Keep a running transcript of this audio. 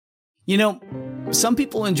You know, some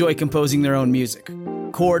people enjoy composing their own music,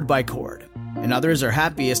 chord by chord, and others are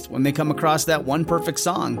happiest when they come across that one perfect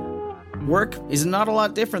song. Work is not a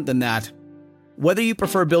lot different than that. Whether you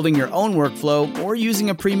prefer building your own workflow or using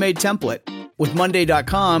a pre-made template, with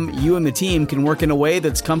Monday.com, you and the team can work in a way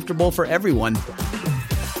that's comfortable for everyone.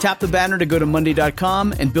 Tap the banner to go to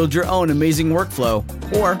Monday.com and build your own amazing workflow,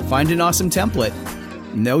 or find an awesome template.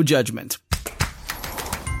 No judgment.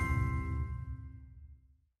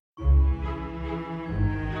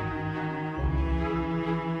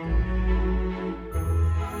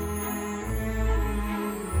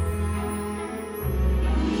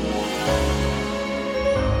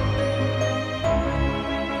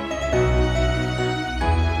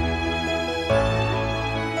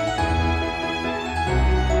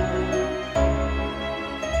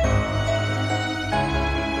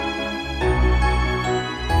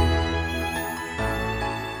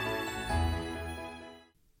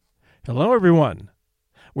 Hello, everyone.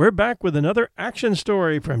 We're back with another action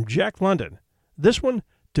story from Jack London. This one,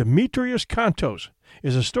 DEMETRIOS CONTOS,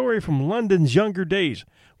 is a story from London's younger days,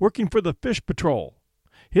 working for the Fish Patrol.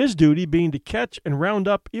 His duty being to catch and round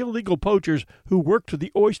up illegal poachers who worked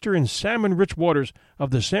the oyster and salmon-rich waters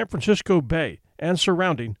of the San Francisco Bay and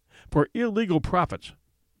surrounding for illegal profits.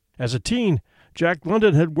 As a teen, Jack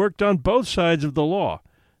London had worked on both sides of the law,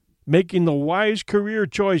 making the wise career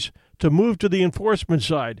choice to move to the enforcement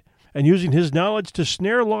side and using his knowledge to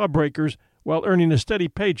snare lawbreakers while earning a steady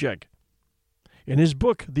paycheck. In his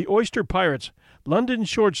book, The Oyster Pirates, London's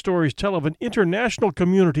short stories tell of an international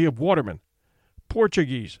community of watermen,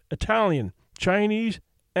 Portuguese, Italian, Chinese,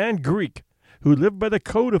 and Greek, who lived by the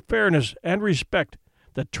code of fairness and respect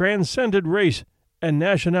that transcended race and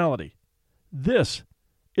nationality. This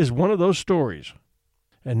is one of those stories.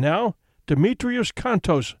 And now, DEMETRIOS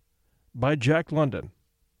CONTOS by Jack London.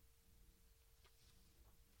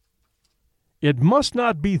 It must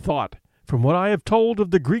not be thought, from what I have told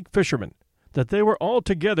of the Greek fishermen, that they were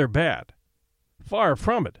altogether bad. Far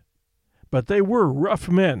from it. But they were rough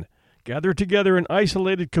men, gathered together in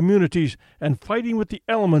isolated communities and fighting with the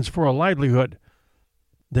elements for a livelihood.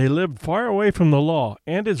 They lived far away from the law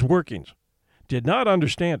and its workings, did not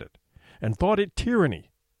understand it, and thought it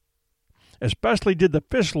tyranny. Especially did the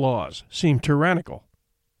fish laws seem tyrannical,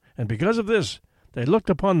 and because of this, they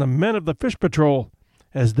looked upon the men of the Fish Patrol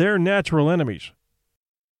as their natural enemies.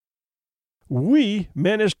 We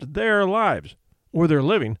menaced their lives, or their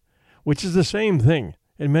living, which is the same thing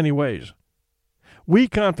in many ways. We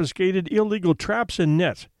confiscated illegal traps and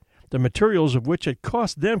nets, the materials of which had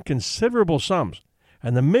cost them considerable sums,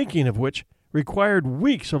 and the making of which required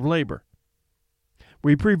weeks of labor.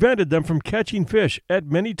 We prevented them from catching fish at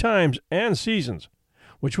many times and seasons,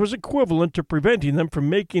 which was equivalent to preventing them from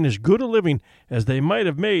making as good a living as they might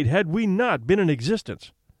have made had we not been in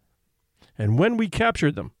existence. And when we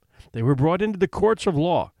captured them, they were brought into the courts of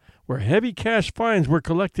law, where heavy cash fines were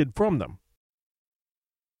collected from them.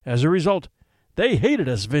 As a result, they hated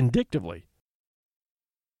us vindictively.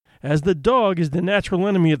 As the dog is the natural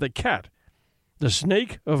enemy of the cat, the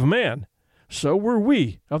snake of man, so were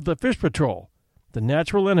we of the Fish Patrol, the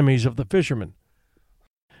natural enemies of the fishermen.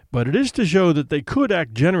 But it is to show that they could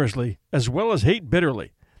act generously as well as hate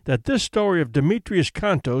bitterly that this story of DEMETRIOS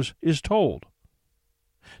CONTOS is told.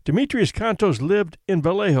 DEMETRIOS CONTOS lived in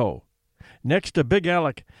Vallejo. Next to Big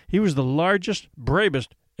Alec, he was the largest,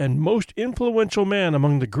 bravest, and most influential man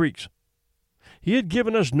among the Greeks. He had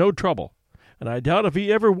given us no trouble, and I doubt if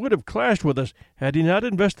he ever would have clashed with us had he not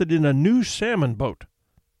invested in a new salmon boat.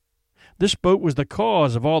 This boat was the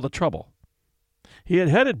cause of all the trouble. He had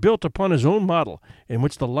had it built upon his own model, in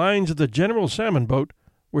which the lines of the general salmon boat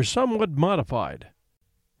were somewhat modified.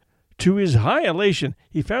 To his high elation,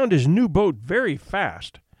 he found his new boat very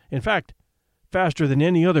fast. In fact, faster than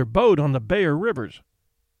any other boat on the bay or rivers.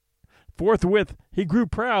 Forthwith, he grew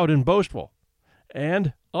proud and boastful,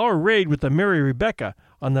 and our raid with the Mary Rebecca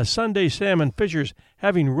on the Sunday salmon fishers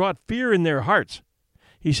having wrought fear in their hearts,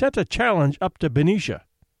 he sent a challenge up to Benicia.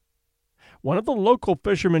 One of the local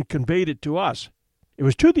fishermen conveyed it to us. It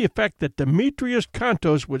was to the effect that DEMETRIOS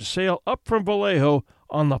CONTOS would sail up from Vallejo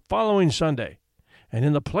on the following Sunday, and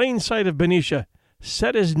in the plain sight of Benicia,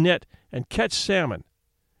 set his net and catch salmon,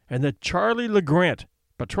 and that Charlie LeGrant,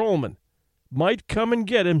 patrolman, might come and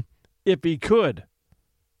get him if he could.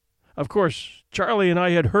 Of course, Charlie and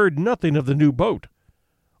I had heard nothing of the new boat.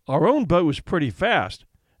 Our own boat was pretty fast,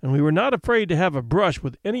 and we were not afraid to have a brush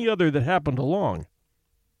with any other that happened along.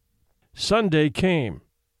 Sunday came.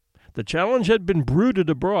 The challenge had been bruited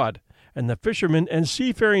abroad, and the fishermen and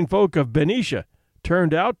seafaring folk of Benicia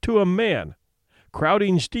turned out to a man,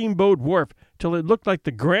 crowding Steamboat Wharf till it looked like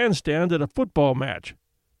the grandstand at a football match.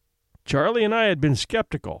 Charlie and I had been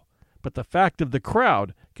skeptical, but the fact of the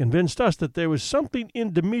crowd convinced us that there was something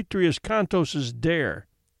in Demetrios Kontos's dare.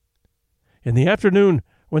 In the afternoon,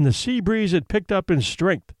 when the sea breeze had picked up in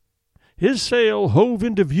strength, his sail hove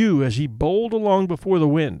into view as he bowled along before the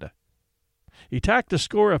wind. He tacked a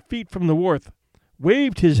score of feet from the wharf,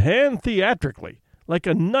 waved his hand theatrically, like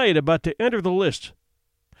a knight about to enter the lists,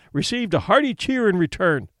 received a hearty cheer in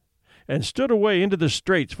return, and stood away into the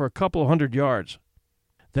straits for a couple of 100 yards.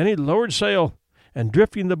 Then he lowered sail, and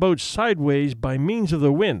drifting the boat sideways by means of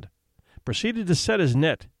the wind, proceeded to set his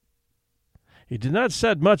net. He did not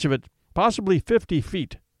set much of it, possibly 50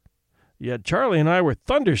 feet. Yet Charlie and I were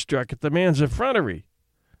thunderstruck at the man's effrontery.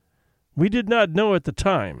 We did not know at the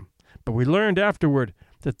time, but we learned afterward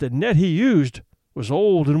that the net he used was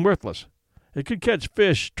old and worthless. It could catch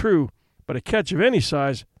fish, true, but a catch of any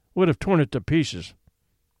size would have torn it to pieces.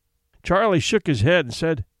 Charlie shook his head and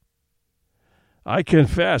said, "I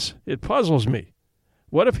confess, it puzzles me.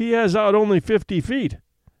 What if he has out only 50 feet?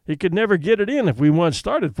 He could never get it in if we once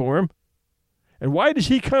started for him. And why does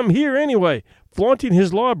he come here anyway, flaunting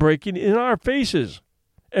his law-breaking in our faces?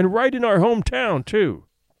 And right in our hometown, too."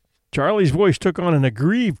 Charlie's voice took on an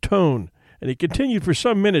aggrieved tone, and he continued for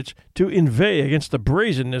some minutes to inveigh against the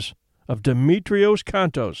brazenness of Demetrios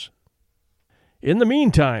Kontos. In the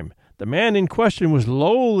meantime, the man in question was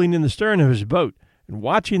lolling in the stern of his boat and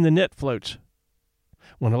watching the net floats.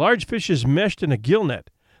 When a large fish is meshed in a gill net,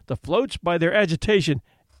 the floats, by their agitation,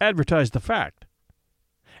 advertise the fact.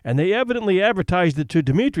 And they evidently advertised it to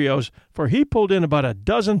Demetrios, for he pulled in about a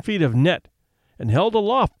dozen feet of net and held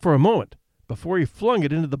aloft for a moment before he flung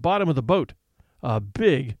it into the bottom of the boat, a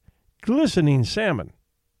big, glistening salmon.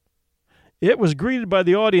 It was greeted by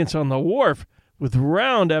the audience on the wharf with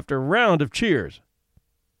round after round of cheers.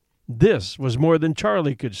 This was more than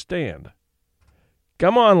Charlie could stand.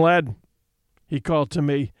 "Come on, lad," he called to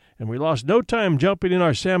me, and we lost no time jumping in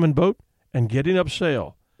our salmon boat and getting up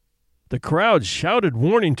sail. The crowd shouted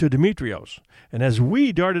warning to Demetrios, and as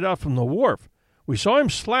we darted out from the wharf, we saw him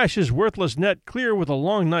slash his worthless net clear with a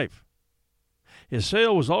long knife. His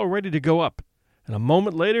sail was all ready to go up, and a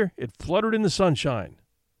moment later it fluttered in the sunshine.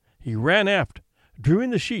 He ran aft, drew in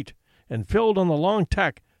the sheet, and filled on the long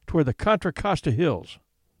tack toward the Contra Costa Hills.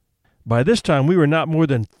 By this time we were not more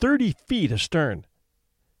than 30 feet astern.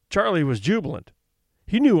 Charlie was jubilant.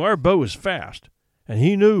 He knew our boat was fast, and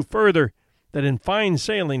he knew further that in fine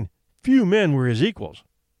sailing few men were his equals.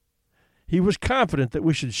 He was confident that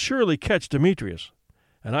we should surely catch Demetrios,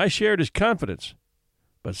 and I shared his confidence.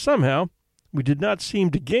 But somehow we did not seem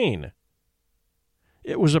to gain.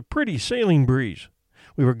 It was a pretty sailing breeze.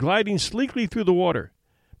 We were gliding sleekly through the water,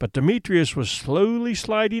 but Demetrios was slowly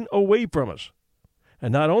sliding away from us.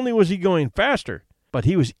 And not only was he going faster, but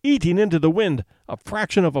he was eating into the wind a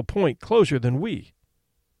fraction of a point closer than we.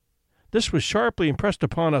 This was sharply impressed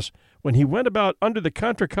upon us when he went about under the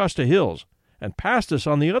Contra Costa Hills and passed us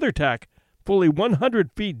on the other tack fully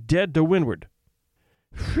 100 feet dead to windward.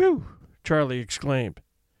 "Phew!" Charlie exclaimed.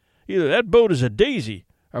 "Either that boat is a daisy,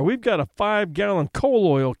 or we've got a 5-gallon coal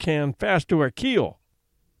oil can fast to our keel."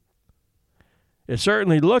 It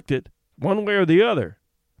certainly looked it, one way or the other,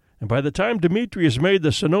 and by the time Demetrios made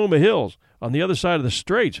the Sonoma Hills on the other side of the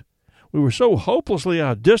straits, we were so hopelessly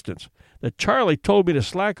outdistanced that Charlie told me to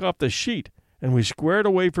slack off the sheet, and we squared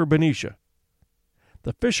away for Benicia.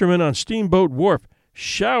 The fishermen on Steamboat Wharf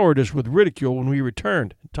showered us with ridicule when we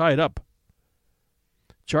returned and tied up.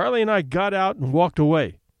 Charlie and I got out and walked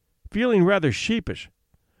away, feeling rather sheepish,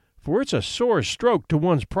 for it's a sore stroke to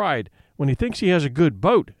one's pride when he thinks he has a good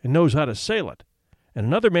boat and knows how to sail it, and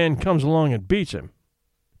another man comes along and beats him.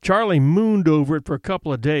 Charlie mooned over it for a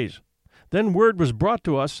couple of days. Then word was brought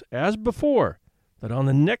to us, as before, that on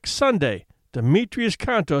the next Sunday Demetrios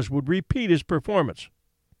Kontos would repeat his performance.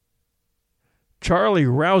 Charlie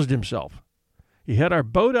roused himself. He had our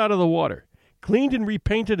boat out of the water, cleaned and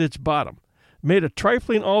repainted its bottom, made a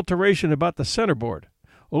trifling alteration about the centerboard,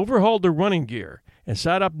 overhauled the running gear, and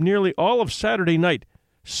sat up nearly all of Saturday night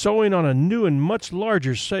sewing on a new and much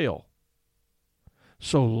larger sail.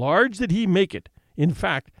 So large did he make it, in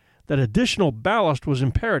fact, that additional ballast was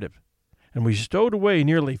imperative, and we stowed away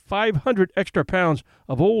nearly 500 extra pounds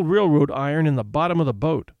of old railroad iron in the bottom of the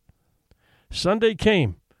boat. Sunday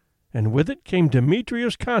came, and with it came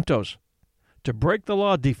Demetrios Kontos, to break the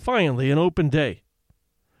law defiantly in open day.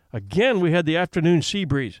 Again we had the afternoon sea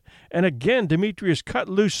breeze, and again Demetrios cut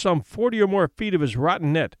loose some 40 or more feet of his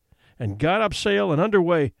rotten net, and got up sail and under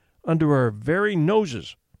way under our very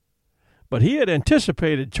noses. But he had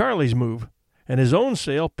anticipated Charlie's move, and his own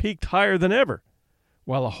sail peaked higher than ever,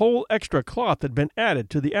 while a whole extra cloth had been added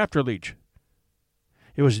to the afterleach.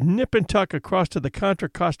 It was nip and tuck across to the Contra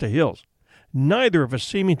Costa Hills, neither of us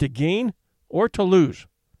seeming to gain or to lose.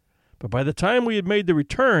 But by the time we had made the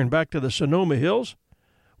return back to the Sonoma Hills,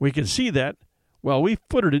 we could see that, while we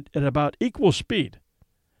footed it at about equal speed,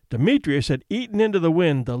 Demetrius had eaten into the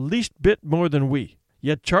wind the least bit more than we.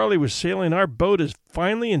 Yet Charlie was sailing our boat as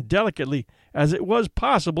finely and delicately as it was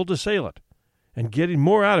possible to sail it, and getting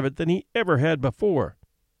more out of it than he ever had before.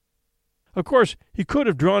 Of course, he could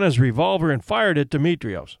have drawn his revolver and fired at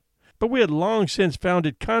Demetrios, but we had long since found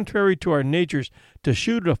it contrary to our natures to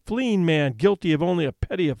shoot at a fleeing man guilty of only a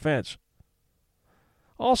petty offense.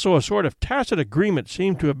 Also, a sort of tacit agreement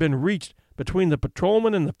seemed to have been reached between the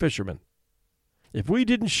patrolman and the fisherman. If we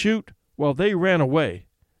didn't shoot while they ran away,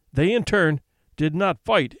 they in turn did not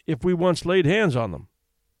fight if we once laid hands on them.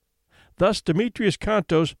 Thus Demetrios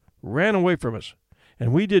Contos ran away from us,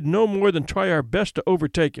 and we did no more than try our best to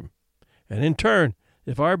overtake him. And in turn,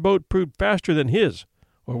 if our boat proved faster than his,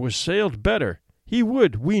 or was sailed better, he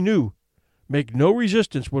would, we knew, make no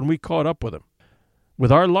resistance when we caught up with him.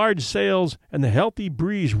 With our large sails and the healthy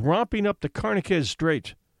breeze romping up the Carniquez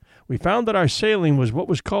Straits, we found that our sailing was what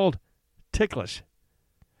was called ticklish.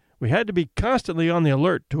 We had to be constantly on the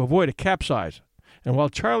alert to avoid a capsize, and while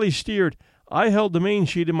Charlie steered, I held the main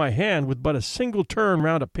sheet in my hand with but a single turn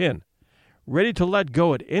round a pin, ready to let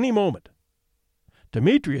go at any moment.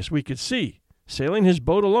 Demetrius, we could see, sailing his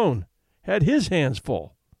boat alone, had his hands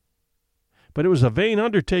full. But it was a vain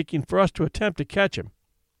undertaking for us to attempt to catch him.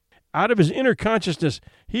 Out of his inner consciousness,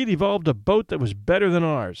 he'd evolved a boat that was better than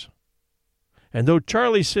ours. And though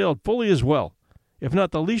Charlie sailed fully as well, if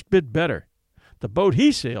not the least bit better, the boat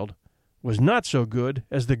he sailed was not so good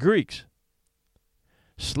as the Greeks.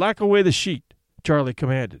 "Slack away the sheet," Charlie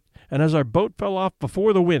commanded, and as our boat fell off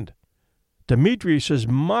before the wind, Demetrius's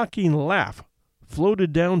mocking laugh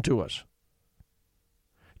floated down to us.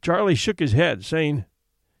 Charlie shook his head, saying,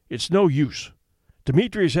 "It's no use.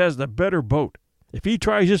 Demetrius has the better boat. If he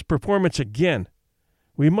tries this performance again,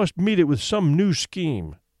 we must meet it with some new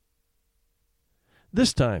scheme."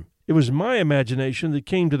 This time, it was my imagination that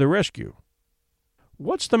came to the rescue.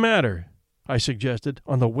 "What's the matter," I suggested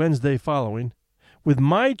on the Wednesday following, "with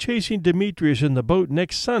my chasing Demetrius in the boat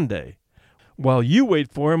next Sunday, while you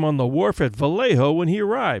wait for him on the wharf at Vallejo when he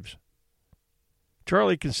arrives?"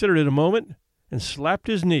 Charlie considered it a moment and slapped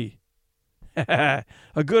his knee. "A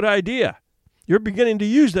good idea. You're beginning to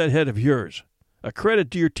use that head of yours. A credit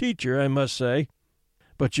to your teacher, I must say.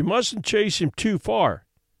 But you mustn't chase him too far,"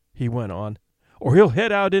 he went on, "or he'll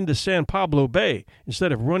head out into San Pablo Bay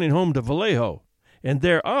instead of running home to Vallejo, and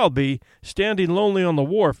there I'll be, standing lonely on the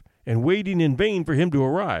wharf and waiting in vain for him to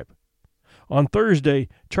arrive." On Thursday,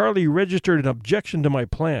 Charlie registered an objection to my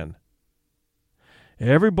plan.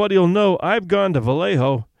 "Everybody'll know I've gone to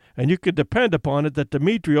Vallejo, and you can depend upon it that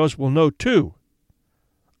Demetrios will know too.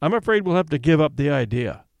 I'm afraid we'll have to give up the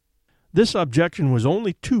idea." This objection was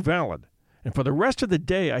only too valid, and for the rest of the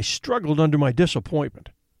day I struggled under my disappointment.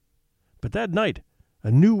 But that night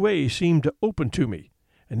a new way seemed to open to me,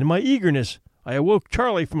 and in my eagerness I awoke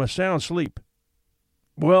Charlie from a sound sleep.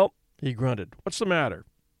 "Well," he grunted, "what's the matter?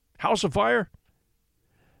 House afire?"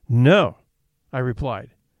 "No," I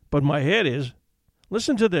replied, "but my head is.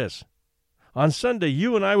 Listen to this. On Sunday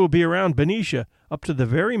you and I will be around Benicia up to the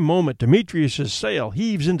very moment Demetrius's sail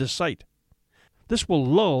heaves into sight. This will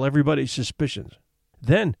lull everybody's suspicions.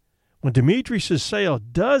 Then, when Demetrius's sail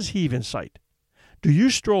does heave in sight, do you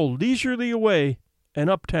stroll leisurely away and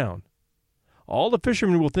uptown. All the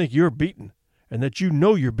fishermen will think you're beaten, and that you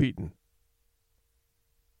know you're beaten."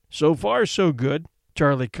 "So far, so good,"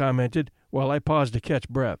 Charlie commented while I paused to catch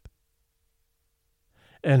breath.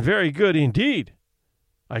 "And very good indeed,"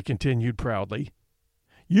 I continued proudly.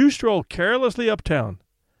 "You stroll carelessly uptown,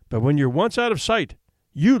 but when you're once out of sight,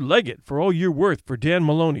 you leg it for all you're worth for Dan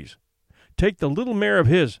Maloney's. Take the little mare of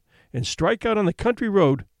his and strike out on the country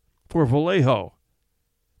road for Vallejo.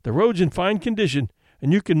 The road's in fine condition,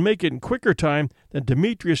 and you can make it in quicker time than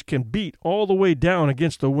Demetrius can beat all the way down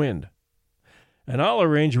against the wind." "And I'll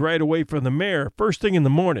arrange right away for the mare first thing in the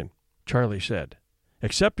morning," Charlie said,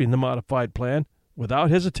 accepting the modified plan without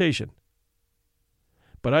hesitation.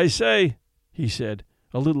 "But I say," he said,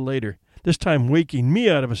 a little later, this time waking me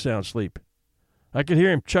out of a sound sleep. I could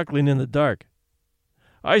hear him chuckling in the dark.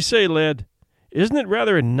 "I say, lad, isn't it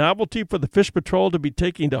rather a novelty for the fish patrol to be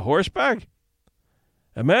taking to horseback?"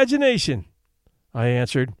 "Imagination," I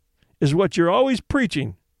answered, "is what you're always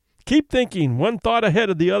preaching. Keep thinking one thought ahead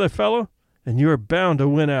of the other fellow, and you are bound to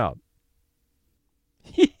win out."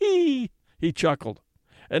 "Hee," he chuckled.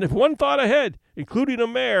 "And if one thought ahead, including a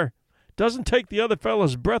mare, doesn't take the other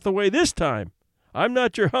fellow's breath away this time, I'm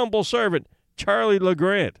not your humble servant, Charlie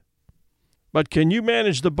LeGrant." "But can you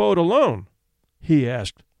manage the boat alone?" he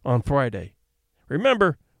asked on Friday.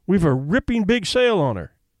 "Remember, we've a ripping big sail on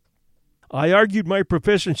her." I argued my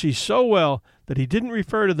proficiency so well that he didn't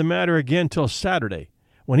refer to the matter again till Saturday,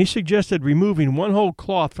 when he suggested removing one whole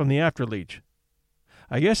cloth from the afterleach.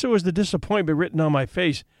 I guess it was the disappointment written on my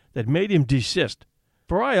face that made him desist,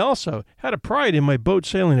 for I also had a pride in my boat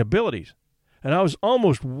sailing abilities, and I was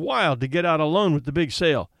almost wild to get out alone with the big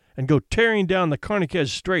sail and go tearing down the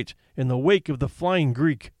Carniquez Straits in the wake of the Flying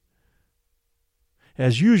Greek.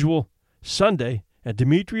 As usual, Sunday and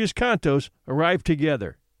DEMETRIOS CONTOS arrived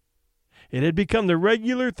together. It had become the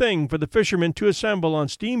regular thing for the fishermen to assemble on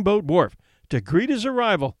Steamboat Wharf to greet his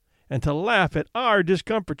arrival and to laugh at our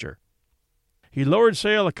discomfiture. He lowered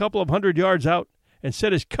sail a couple of 100 yards out and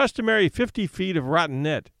set his customary 50 feet of rotten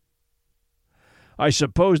net. "I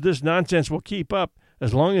suppose this nonsense will keep up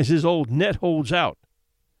as long as his old net holds out,"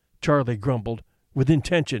 Charlie grumbled, with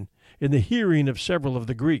intention, in the hearing of several of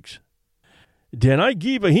the Greeks. "Den I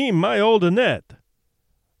give a him my old net,"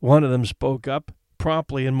 one of them spoke up,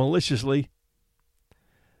 promptly and maliciously.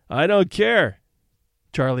 "I don't care,"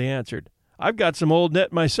 Charlie answered. "I've got some old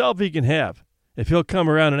net myself he can have, if he'll come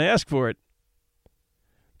around and ask for it."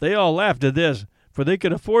 They all laughed at this, for they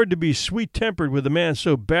could afford to be sweet-tempered with a man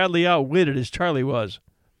so badly outwitted as Charlie was.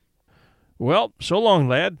 "Well, so long,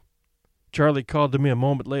 lad," Charlie called to me a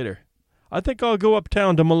moment later. "I think I'll go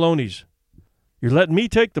uptown to Maloney's." "You're letting me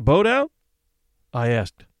take the boat out?" I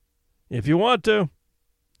asked. "If you want to,"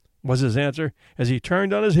 was his answer as he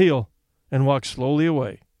turned on his heel and walked slowly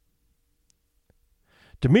away.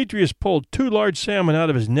 Demetrius pulled 2 large salmon out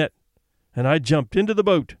of his net, and I jumped into the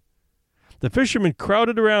boat. The fishermen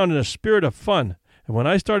crowded around in a spirit of fun, and when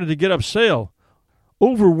I started to get up sail,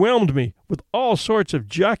 overwhelmed me with all sorts of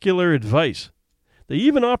jocular advice. They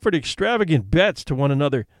even offered extravagant bets to one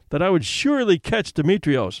another that I would surely catch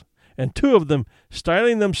Demetrios, and 2 of them,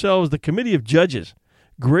 styling themselves the committee of judges,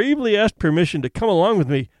 gravely asked permission to come along with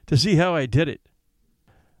me to see how I did it.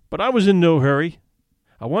 But I was in no hurry.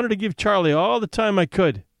 I wanted to give Charlie all the time I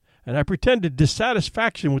could, and I pretended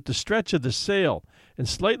dissatisfaction with the stretch of the sail and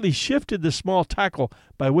slightly shifted the small tackle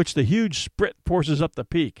by which the huge sprit forces up the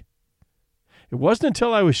peak. It wasn't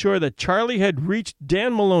until I was sure that Charlie had reached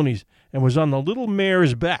Dan Maloney's and was on the little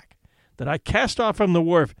mare's back that I cast off from the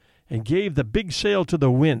wharf and gave the big sail to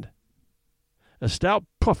the wind. A stout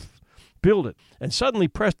puff filled it, and suddenly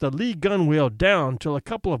pressed the lee gunwale down till a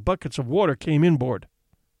couple of buckets of water came inboard.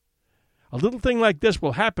 A little thing like this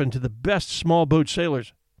will happen to the best small boat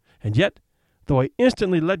sailors, and yet, though I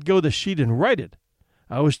instantly let go the sheet and righted,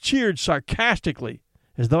 I was cheered sarcastically,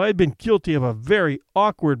 as though I had been guilty of a very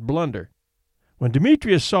awkward blunder. When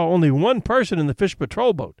Demetrius saw only one person in the fish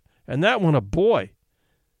patrol boat, and that one a boy,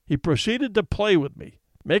 he proceeded to play with me,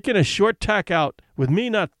 making a short tack out with me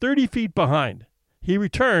not 30 feet behind. He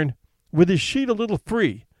returned, with his sheet a little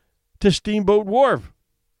free, to Steamboat Wharf,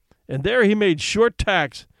 and there he made short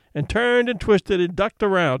tacks and turned and twisted and ducked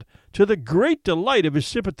around to the great delight of his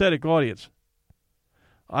sympathetic audience.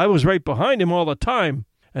 I was right behind him all the time,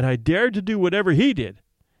 and I dared to do whatever he did,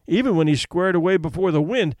 even when he squared away before the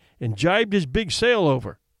wind and jibed his big sail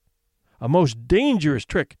over. A most dangerous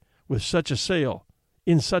trick with such a sail,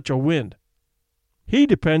 in such a wind. He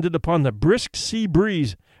depended upon the brisk sea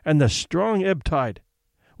breeze and the strong ebb tide,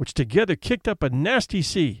 which together kicked up a nasty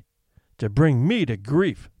sea, to bring me to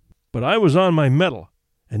grief. But I was on my mettle,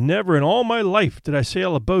 and never in all my life did I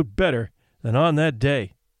sail a boat better than on that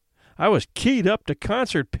day. I was keyed up to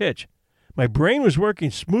concert pitch. My brain was working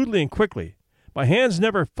smoothly and quickly. My hands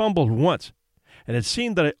never fumbled once, and it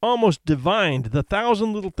seemed that I almost divined the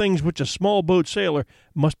 1,000 little things which a small boat sailor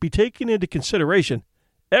must be taking into consideration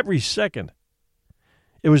every second.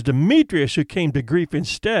 It was Demetrius who came to grief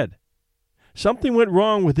instead. Something went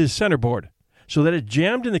wrong with his centerboard, so that it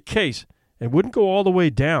jammed in the case and wouldn't go all the way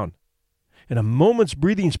down. In a moment's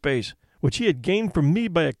breathing space, which he had gained from me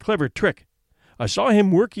by a clever trick, I saw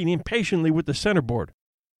him working impatiently with the centerboard,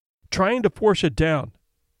 trying to force it down.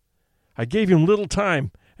 I gave him little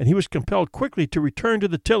time, and he was compelled quickly to return to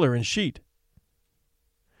the tiller and sheet.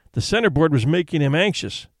 The centerboard was making him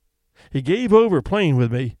anxious. He gave over playing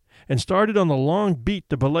with me and started on the long beat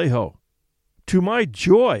to Vallejo. To my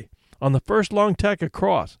joy, on the first long tack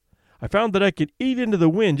across, I found that I could eat into the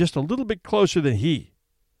wind just a little bit closer than he.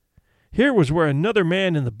 Here was where another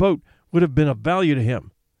man in the boat would have been of value to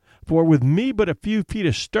him, for with me but a few feet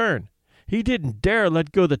astern, he didn't dare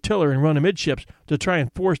let go the tiller and run amidships to try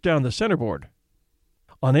and force down the centerboard.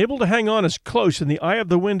 Unable to hang on as close in the eye of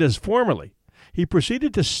the wind as formerly, he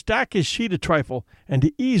proceeded to stack his sheet a trifle and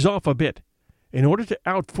to ease off a bit, in order to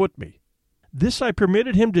outfoot me. This I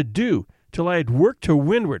permitted him to do till I had worked to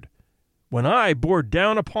windward, when I bore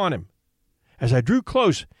down upon him. As I drew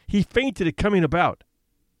close, he feinted at coming about.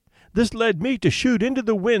 This led me to shoot into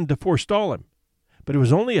the wind to forestall him, but it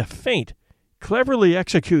was only a feint, cleverly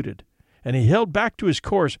executed, and he held back to his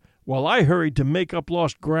course while I hurried to make up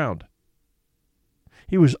lost ground.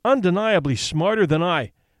 He was undeniably smarter than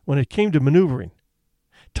I when it came to maneuvering.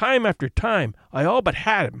 Time after time, I all but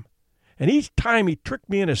had him, and each time he tricked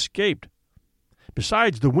me and escaped.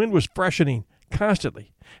 Besides, the wind was freshening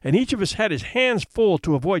constantly, and each of us had his hands full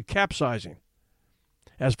to avoid capsizing.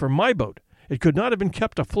 As for my boat, it could not have been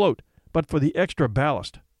kept afloat but for the extra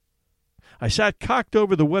ballast. I sat cocked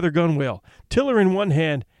over the weather gunwale, tiller in one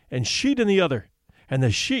hand and sheet in the other, and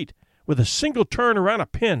the sheet, with a single turn around a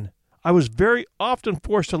pin, I was very often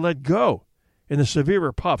forced to let go in the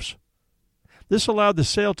severer puffs. This allowed the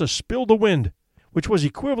sail to spill the wind, which was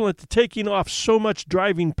equivalent to taking off so much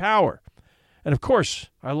driving power, and of course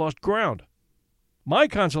I lost ground. My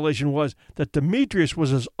consolation was that Demetrius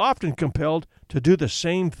was as often compelled to do the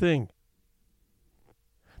same thing.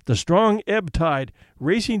 The strong ebb tide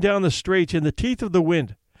racing down the straits in the teeth of the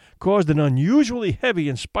wind caused an unusually heavy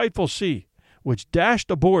and spiteful sea, which dashed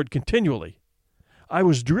aboard continually. I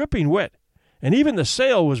was dripping wet, and even the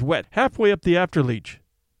sail was wet halfway up the afterleach.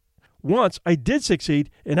 Once I did succeed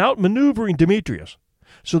in outmaneuvering Demetrius,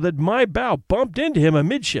 so that my bow bumped into him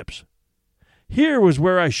amidships. Here was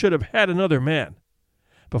where I should have had another man.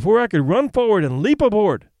 Before I could run forward and leap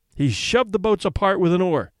aboard, he shoved the boats apart with an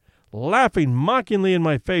oar, laughing mockingly in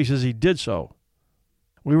my face as he did so.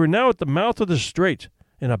 We were now at the mouth of the straits,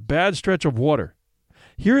 in a bad stretch of water.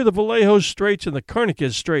 Here the Vallejo Straits and the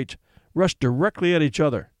Carniquez Straits rushed directly at each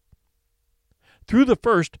other. Through the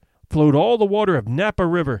first flowed all the water of Napa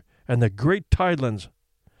River and the great tidelands.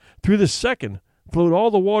 Through the second flowed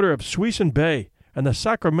all the water of Suisun Bay and the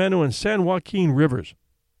Sacramento and San Joaquin rivers.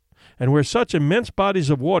 And where such immense bodies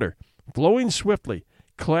of water, flowing swiftly,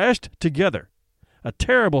 clashed together, a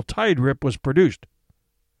terrible tide rip was produced.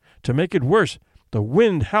 To make it worse, the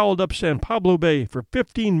wind howled up San Pablo Bay for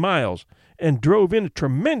 15 miles and drove in a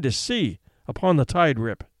tremendous sea upon the tide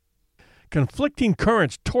rip. Conflicting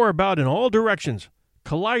currents tore about in all directions,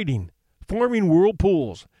 colliding, forming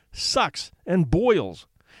whirlpools, sucks, and boils,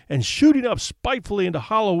 and shooting up spitefully into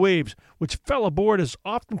hollow waves which fell aboard as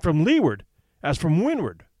often from leeward as from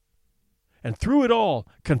windward. And through it all,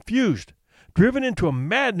 confused, driven into a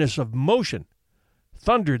madness of motion,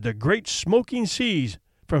 thundered the great smoking seas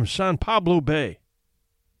from San Pablo Bay.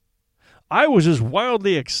 I was as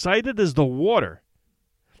wildly excited as the water.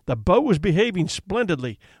 The boat was behaving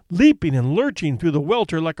splendidly, leaping and lurching through the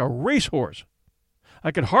welter like a racehorse.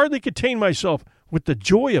 I could hardly contain myself with the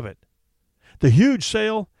joy of it. The huge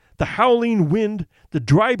sail, the howling wind, the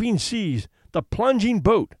driving seas, the plunging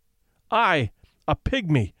boat. I, a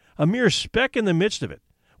pygmy, a mere speck in the midst of it,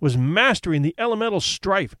 was mastering the elemental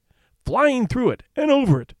strife, flying through it and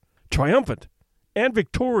over it, triumphant and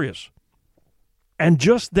victorious. And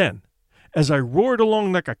just then, as I roared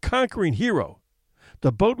along like a conquering hero,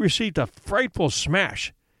 the boat received a frightful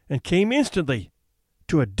smash and came instantly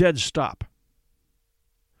to a dead stop.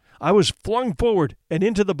 I was flung forward and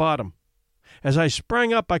into the bottom. As I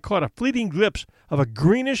sprang up, I caught a fleeting glimpse of a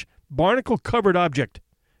greenish, barnacle-covered object,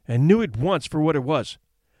 and knew at once for what it was,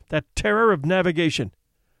 that terror of navigation,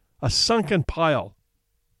 a sunken pile.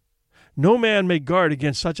 No man may guard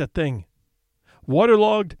against such a thing.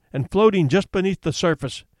 Waterlogged and floating just beneath the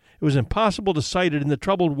surface, it was impossible to sight it in the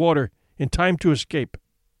troubled water in time to escape.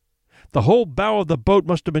 The whole bow of the boat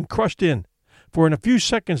must have been crushed in, for in a few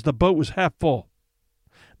seconds the boat was half full.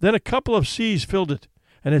 Then a couple of seas filled it,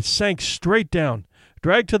 and it sank straight down,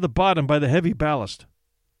 dragged to the bottom by the heavy ballast.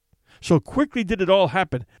 So quickly did it all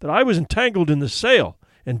happen that I was entangled in the sail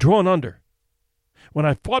and drawn under. When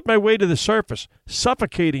I fought my way to the surface,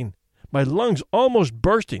 suffocating, my lungs almost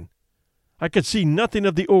bursting, I could see nothing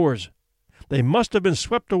of the oars. They must have been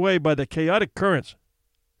swept away by the chaotic currents.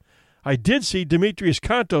 I did see Demetrios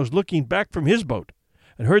CONTOS looking back from his boat,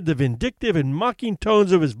 and heard the vindictive and mocking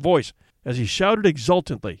tones of his voice as he shouted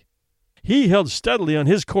exultantly. He held steadily on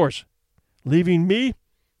his course, leaving me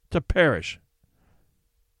to perish.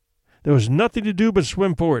 There was nothing to do but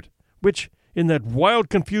swim for it, which, in that wild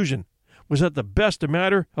confusion, was at the best a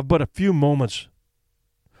matter of but a few moments.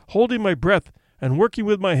 Holding my breath and working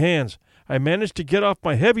with my hands, I managed to get off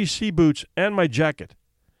my heavy sea boots and my jacket.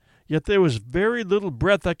 Yet there was very little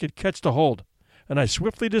breath I could catch to hold, and I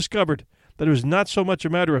swiftly discovered that it was not so much a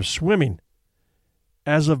matter of swimming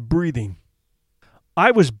as of breathing.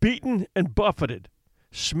 I was beaten and buffeted,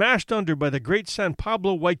 smashed under by the great San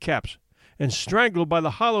Pablo whitecaps, and strangled by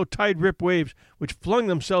the hollow tide-rip waves which flung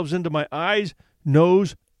themselves into my eyes,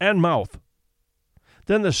 nose, and mouth.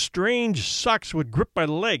 Then the strange sucks would grip my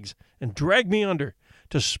legs and drag me under,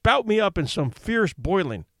 to spout me up in some fierce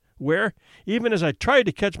boiling, where, even as I tried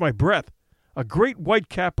to catch my breath, a great white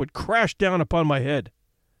cap would crash down upon my head.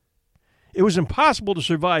 It was impossible to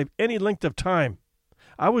survive any length of time.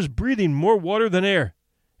 I was breathing more water than air,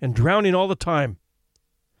 and drowning all the time.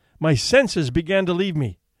 My senses began to leave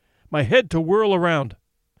me, my head to whirl around.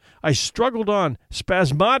 I struggled on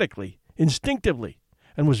spasmodically, instinctively,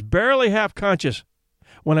 and was barely half conscious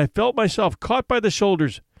when I felt myself caught by the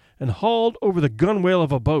shoulders and hauled over the gunwale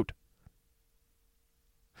of a boat.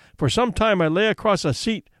 For some time I lay across a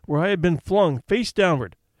seat where I had been flung face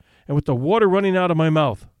downward, and with the water running out of my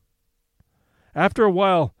mouth. After a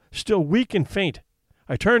while, still weak and faint,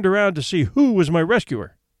 I turned around to see who was my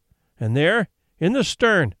rescuer. And there, in the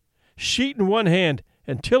stern, sheet in one hand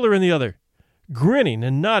and tiller in the other, grinning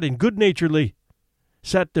and nodding good-naturedly,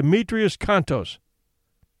 sat DEMETRIOS CONTOS.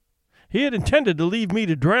 He had intended to leave me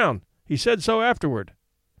to drown, he said so afterward,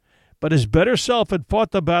 but his better self had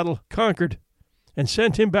fought the battle, conquered, and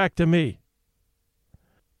sent him back to me.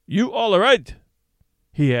 "You all right?"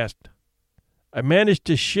 he asked. I managed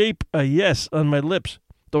to shape a yes on my lips,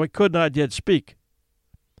 though I could not yet speak.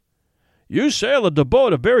 "You sailed the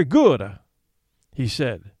boat very good," he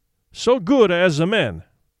said. "So good as a man."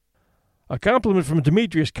 A compliment from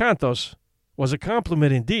DEMETRIOS CONTOS was a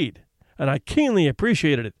compliment indeed, and I keenly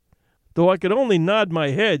appreciated it, though I could only nod my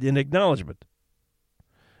head in acknowledgment.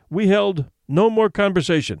 We held no more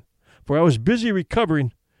conversation, for I was busy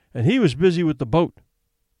recovering, and he was busy with the boat.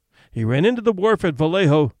 He ran into the wharf at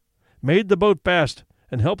Vallejo, made the boat fast,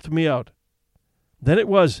 and helped me out. Then it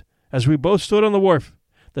was, as we both stood on the wharf,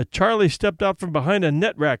 that Charlie stepped out from behind a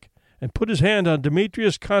net rack and put his hand on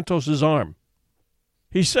DEMETRIOS CONTOS' arm.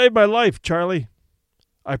 "He saved my life, Charlie,"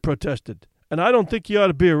 I protested, "and I don't think he ought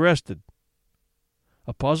to be arrested."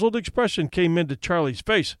 A puzzled expression came into Charlie's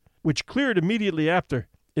face, which cleared immediately after,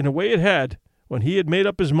 in a way it had when he had made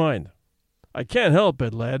up his mind. "I can't help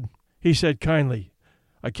it, lad," he said kindly.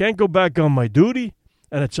 "I can't go back on my duty,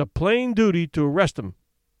 and it's a plain duty to arrest him.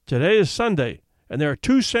 Today is Sunday, and there are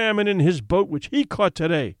 2 salmon in his boat which he caught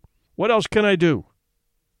today. What else can I do?"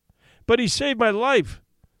 "But he saved my life,"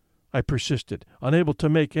 I persisted, unable to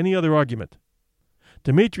make any other argument.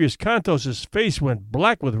 DEMETRIOS CONTOS' face went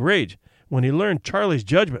black with rage when he learned Charlie's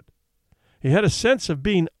judgment. He had a sense of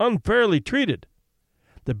being unfairly treated.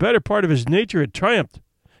 The better part of his nature had triumphed.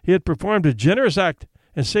 He had performed a generous act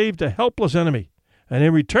and saved a helpless enemy, and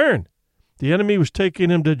in return, the enemy was taking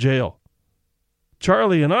him to jail.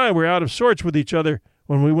 Charlie and I were out of sorts with each other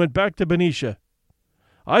when we went back to Benicia.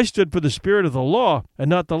 I stood for the spirit of the law and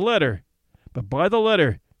not the letter, but by the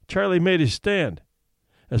letter Charlie made his stand.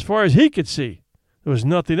 As far as he could see, there was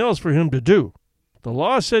nothing else for him to do. The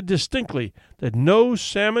law said distinctly that no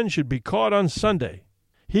salmon should be caught on Sunday.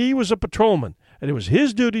 He was a patrolman, and it was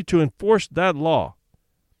his duty to enforce that law.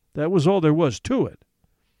 That was all there was to it.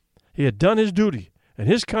 He had done his duty, and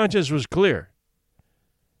his conscience was clear.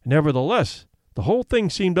 Nevertheless, the whole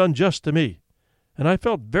thing seemed unjust to me, and I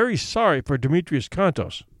felt very sorry for DEMETRIOS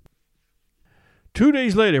CONTOS. 2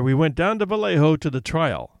 days later we went down to Vallejo to the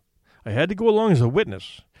trial. I had to go along as a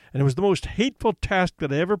witness, and it was the most hateful task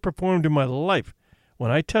that I ever performed in my life when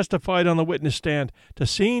I testified on the witness stand to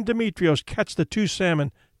seeing Demetrios catch the 2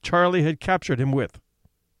 salmon Charlie had captured him with.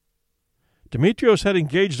 Demetrios had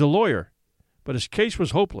engaged a lawyer, but his case was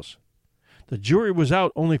hopeless. The jury was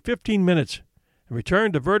out only 15 minutes and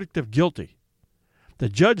returned a verdict of guilty. The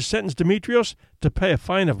judge sentenced Demetrios to pay a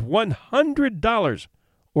fine of $100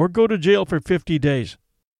 or go to jail for 50 days.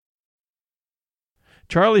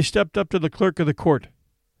 Charlie stepped up to the clerk of the court.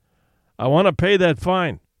 "I want to pay that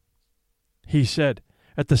fine," he said,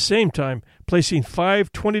 at the same time placing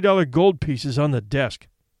 5 $20 gold pieces on the desk.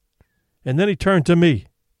 And then he turned to me.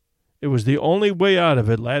 "It was the only way out of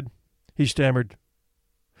it, lad," he stammered.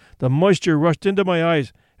 The moisture rushed into my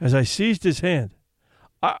eyes as I seized his hand.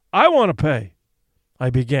 I want to pay," I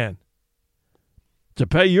began. "To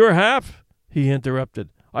pay your half?" he interrupted.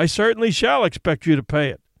 "I certainly shall expect you to pay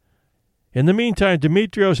it." In the meantime,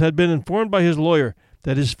 Demetrios had been informed by his lawyer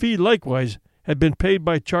that his fee likewise had been paid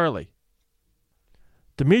by Charlie.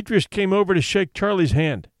 Demetrios came over to shake Charlie's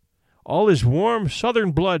hand. All his warm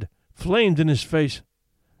southern blood flamed in his face.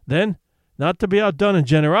 Then, not to be outdone in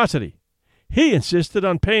generosity, he insisted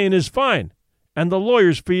on paying his fine and the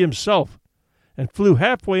lawyer's fee himself, and flew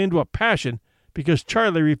halfway into a passion because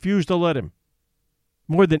Charlie refused to let him.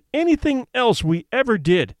 More than anything else we ever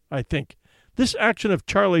did, I think, this action of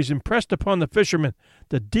Charlie's impressed upon the fishermen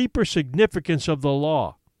the deeper significance of the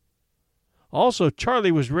law. Also,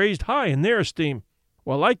 Charlie was raised high in their esteem,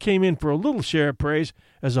 while I came in for a little share of praise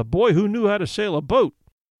as a boy who knew how to sail a boat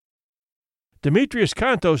DEMETRIOS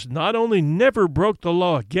CONTOS not only never broke the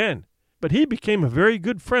law again, but he became a very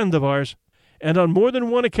good friend of ours, and on more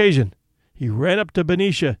than one occasion, he ran up to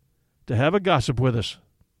Benicia to have a gossip with us.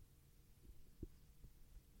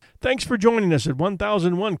 Thanks for joining us at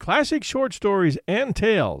 1001 Classic Short Stories and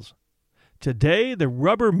Tales. Today, the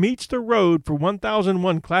rubber meets the road for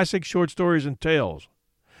 1001 Classic Short Stories and Tales.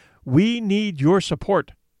 We need your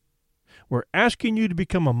support. We're asking you to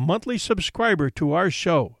become a monthly subscriber to our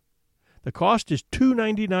show. The cost is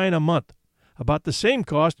 $2.99 a month, about the same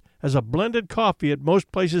cost as a blended coffee at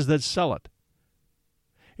most places that sell it.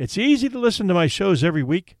 It's easy to listen to my shows every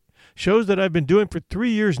week, shows that I've been doing for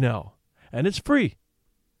 3 years now, and it's free.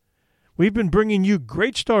 We've been bringing you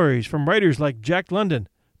great stories from writers like Jack London,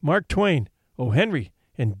 Mark Twain, O. Henry,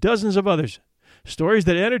 and dozens of others, stories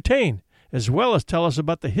that entertain as well as tell us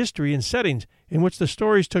about the history and settings in which the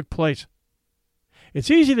stories took place. It's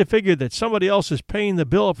easy to figure that somebody else is paying the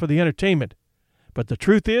bill for the entertainment, but the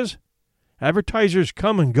truth is, advertisers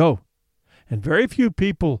come and go, and very few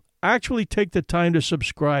people actually take the time to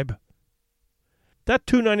subscribe. That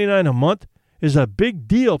 $2.99 a month is a big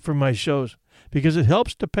deal for my shows because it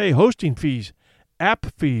helps to pay hosting fees, app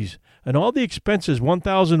fees, and all the expenses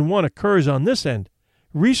 1001 occurs on this end,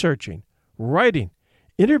 researching, writing,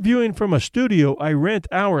 interviewing from a studio I rent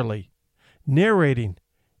hourly, narrating,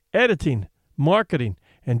 editing, marketing,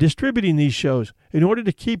 and distributing these shows in order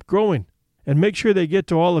to keep growing and make sure they get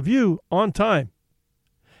to all of you on time.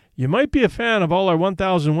 You might be a fan of all our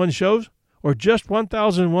 1001 shows or just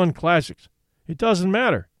 1001 classics. It doesn't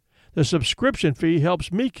matter. The subscription fee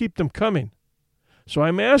helps me keep them coming. So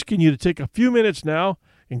I'm asking you to take a few minutes now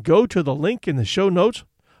and go to the link in the show notes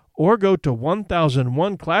or go to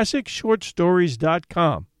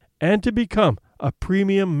 1001classicshortstories.com and to become a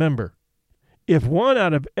premium member. If 1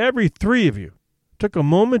 out of every 3 of you took a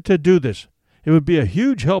moment to do this, it would be a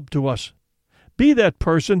huge help to us. Be that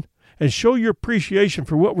person and show your appreciation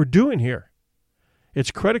for what we're doing here.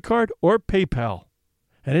 It's credit card or PayPal,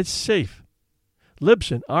 and it's safe.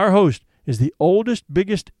 Libsyn, our host, is the oldest,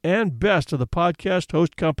 biggest, and best of the podcast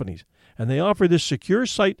host companies, and they offer this secure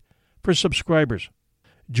site for subscribers.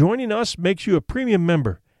 Joining us makes you a premium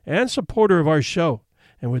member and supporter of our show,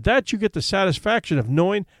 and with that you get the satisfaction of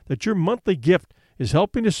knowing that your monthly gift is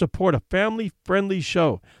helping to support a family-friendly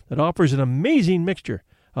show that offers an amazing mixture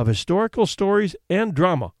of historical stories and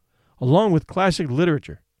drama, along with classic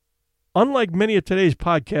literature. Unlike many of today's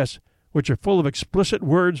podcasts, which are full of explicit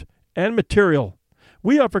words and material,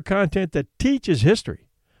 we offer content that teaches history,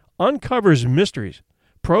 uncovers mysteries,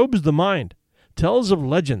 probes the mind, tells of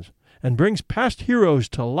legends, and brings past heroes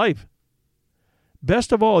to life.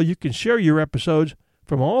 Best of all, you can share your episodes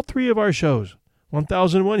from all 3 of our shows,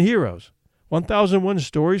 1001 Heroes, 1001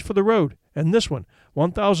 Stories for the Road, and this one,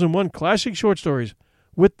 1001 Classic Short Stories,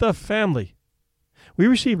 with the family. We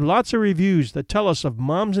receive lots of reviews that tell us of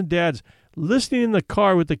moms and dads listening in the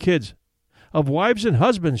car with the kids, of wives and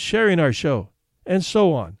husbands sharing our show, and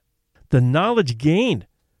so on. The knowledge gained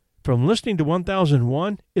from listening to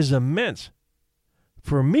 1001 is immense.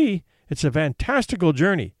 For me, it's a fantastical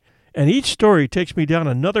journey, and each story takes me down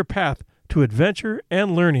another path to adventure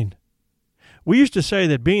and learning. We used to say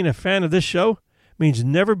that being a fan of this show means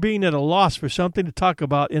never being at a loss for something to talk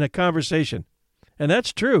about in a conversation, and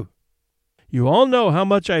that's true. You all know how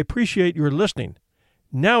much I appreciate your listening.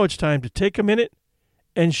 Now it's time to take a minute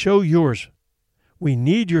and show yours. We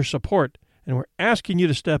need your support, and we're asking you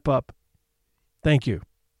to step up. Thank you.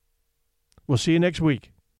 We'll see you next week.